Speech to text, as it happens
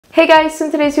Hey guys, so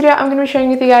in today's video I'm going to be sharing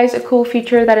with you guys a cool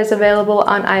feature that is available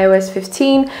on iOS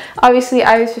 15. Obviously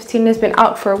iOS 15 has been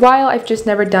out for a while. I've just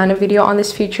never done a video on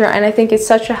this feature and I think it's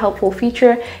such a helpful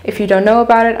feature. If you don't know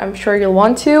about it, I'm sure you'll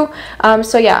want to.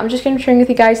 So yeah, I'm just going to be sharing with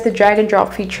you guys the drag and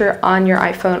drop feature on your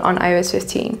iPhone on iOS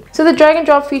 15. So the drag and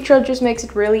drop feature just makes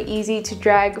it really easy to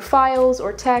drag files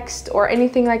or text or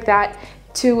anything like that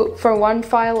from one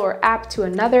file or app to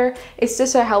another. It's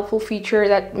just a helpful feature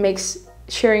that makes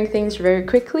sharing things very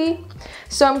quickly.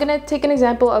 So I'm gonna take an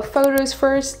example of photos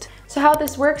first. So how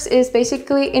this works is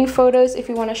basically in photos, if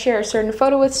you want to share a certain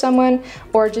photo with someone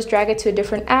or just drag it to a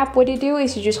different app, what you do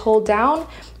is you just hold down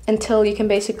until you can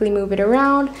basically move it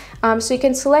around. So you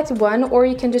can select one, or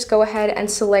you can just go ahead and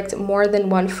select more than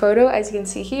one photo, as you can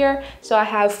see here. So I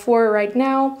have 4 right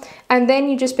now, and then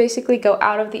you just basically go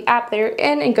out of the app that you're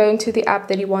in and go into the app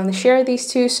that you want to share these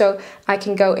to. So I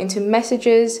can go into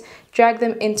messages, drag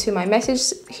them into my message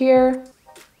here,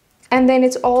 and then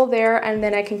it's all there, and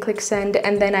then I can click send,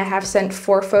 and then I have sent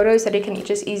 4 photos that you can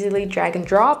just easily drag and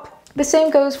drop. The same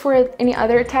goes for any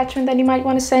other attachment that you might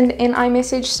want to send in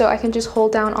iMessage. So I can just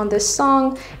hold down on this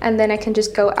song and then I can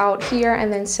just go out here and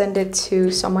then send it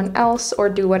to someone else or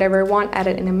do whatever I want, add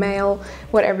it in a mail,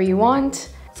 whatever you want.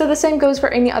 So the same goes for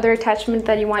any other attachment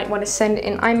that you might want to send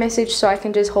in iMessage. So I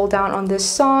can just hold down on this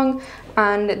song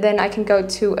and then I can go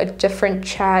to a different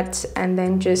chat and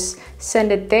then just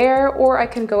send it there, or I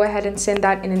can go ahead and send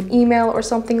that in an email or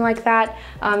something like that,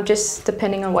 just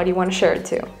depending on what you want to share it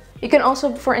to. You can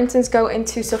also, for instance, go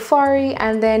into Safari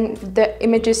and then the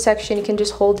images section, you can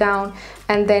just hold down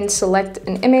and then select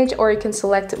an image, or you can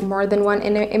select more than one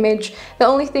image. The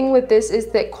only thing with this is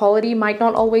that quality might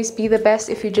not always be the best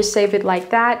if you just save it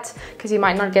like that, because you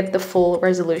might not get the full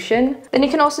resolution. Then you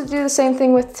can also do the same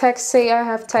thing with text. Say I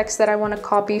have text that I want to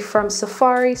copy from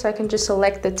Safari, so I can just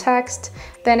select the text.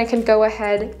 Then I can go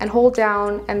ahead and hold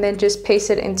down and then just paste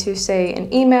it into, say,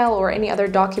 an email or any other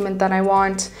document that I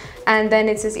want. And then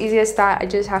it's as easy as that. I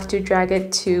just have to drag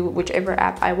it to whichever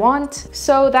app I want.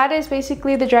 So that is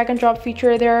basically the drag and drop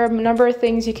feature. There are a number of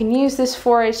things you can use this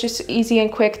for. It's just easy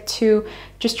and quick to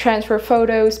just transfer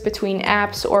photos between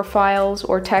apps or files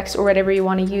or text or whatever you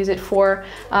want to use it for.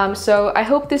 So I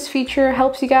hope this feature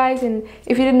helps you guys, and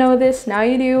if you didn't know this, now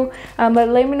you do. But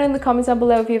let me know in the comments down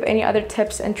below if you have any other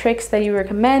tips and tricks that you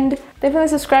recommend. Definitely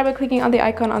subscribe by clicking on the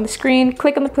icon on the screen.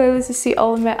 Click on the playlist to see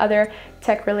all of my other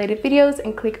tech related videos,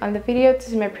 and click on the video to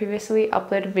see my previously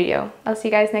uploaded video. I'll see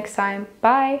you guys next time.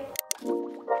 Bye!